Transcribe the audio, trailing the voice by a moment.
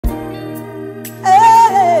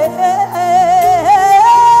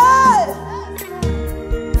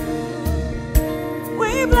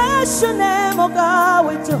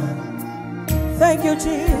to. Thank you,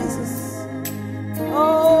 Jesus.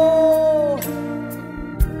 Oh,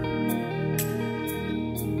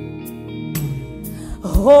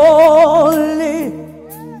 holy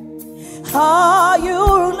are you,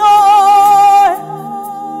 Lord.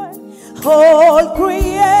 Whole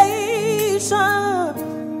creation,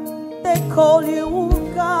 they call you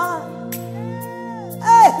God.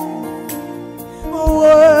 Hey.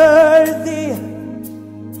 Worthy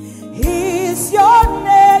is your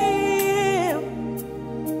name.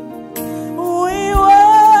 We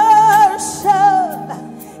worship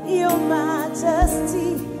your majesty.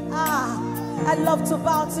 I love to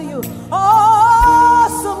bow to you.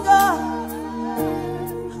 Awesome God,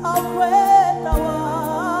 how great thou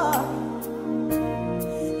art.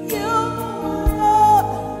 You are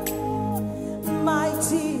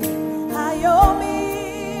mighty are your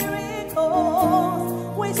miracles.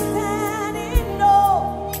 We stand in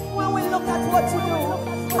awe when we look at what you do,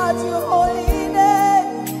 at your holy name.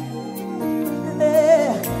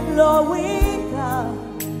 Lord, we come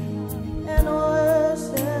and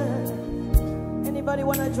worship. Anybody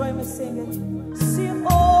want to join me singing? Sing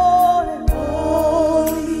holy,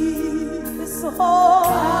 holy, it's so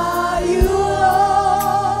holy. Are you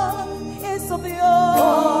Lord? It's of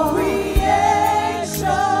your creation.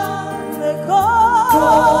 They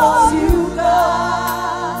call you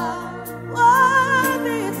God.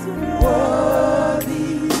 Worthy is your name. Worthy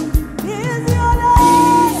is your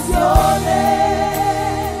name. Is your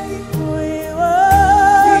name. We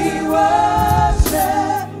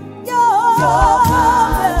worship your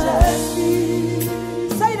majesty.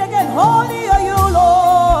 Say it again. Holy are you,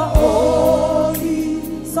 Lord. Holy.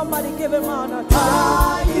 Somebody give him honor.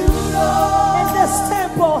 Are you Lord? In this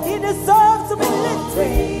temple, he deserves to be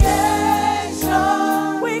lifted.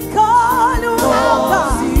 We call you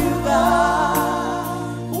God.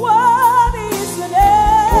 Worthy is your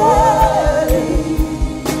name.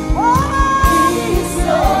 Worthy is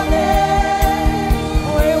your name.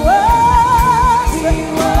 We worship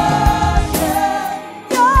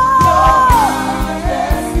your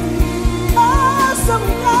majesty. Awesome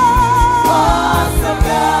God. Awesome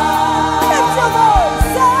God. Lift your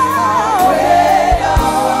voice.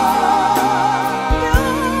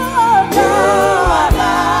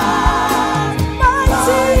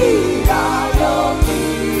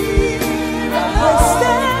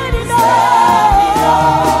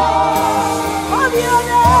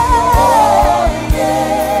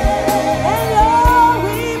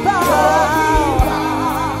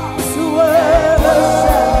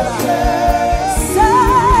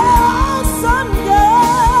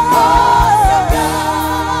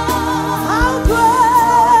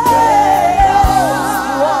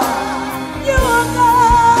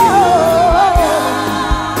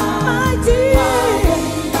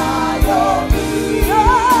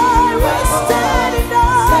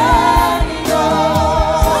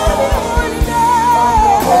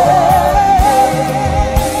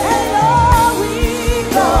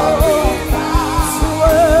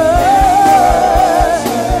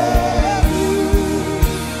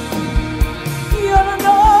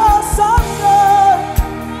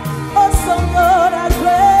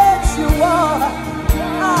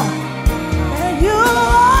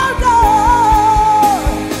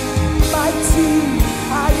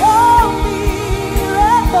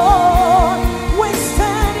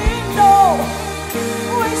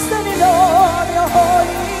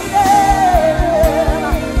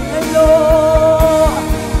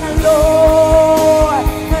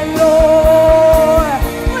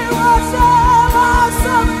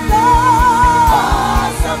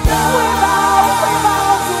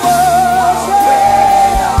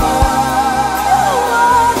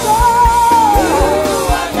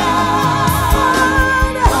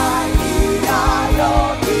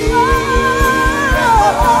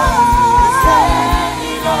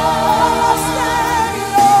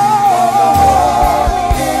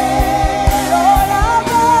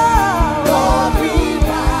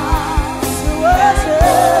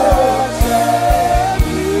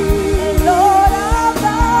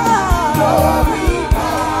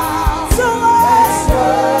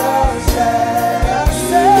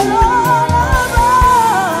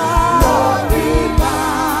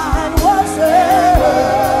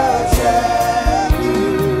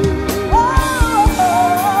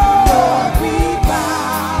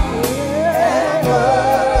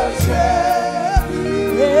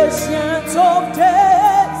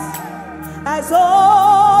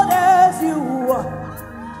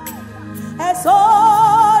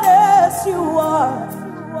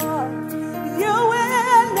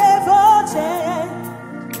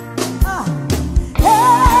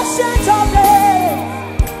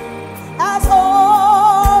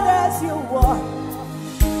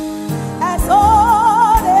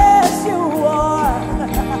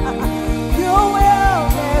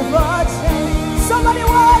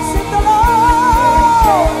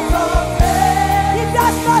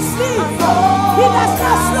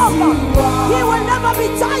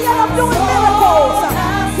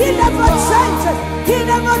 He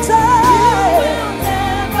never changes.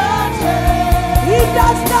 He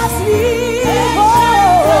does not sleep. Oh,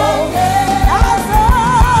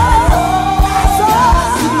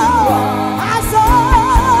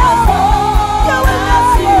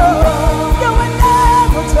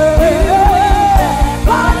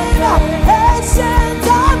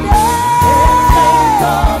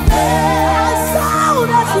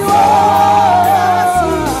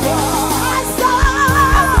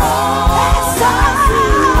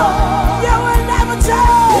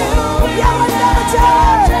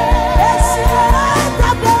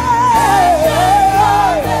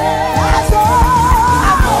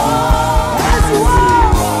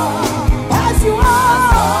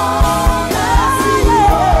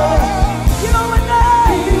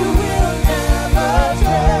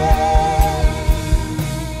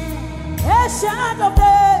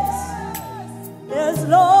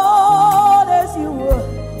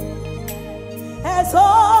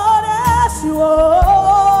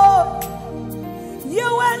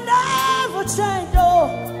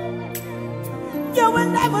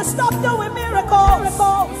 stop doing miracles.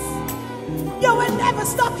 You will never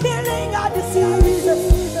stop healing our diseases.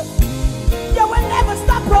 You will never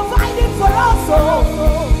stop providing for us.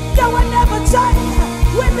 You will never change.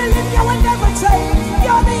 We believe you will never change.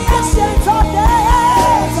 You're the ancient of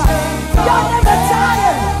days. You're the